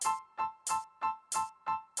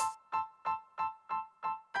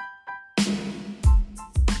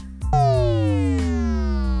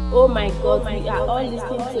Oh my God, we are all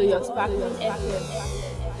listening to your Sparkling FM.